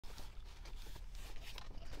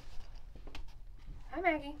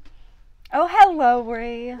Maggie. Oh, hello,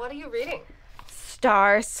 Ree. What are you reading?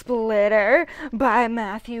 Star Splitter by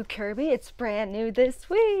Matthew Kirby. It's brand new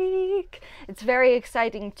this week. It's very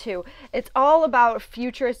exciting too. It's all about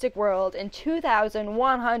futuristic world in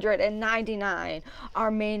 2199.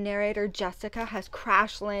 Our main narrator Jessica has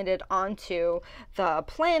crash landed onto the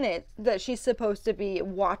planet that she's supposed to be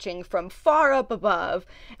watching from far up above.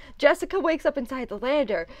 Jessica wakes up inside the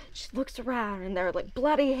lander. She looks around and there are like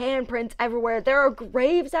bloody handprints everywhere. There are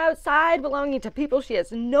graves outside belonging to people she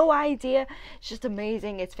has no idea. It's just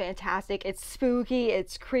amazing. It's fantastic. It's spooky.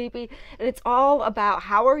 It's creepy. And it's all about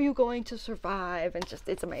how are you going to survive, and just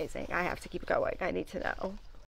it's amazing. I have to keep going. I need to know.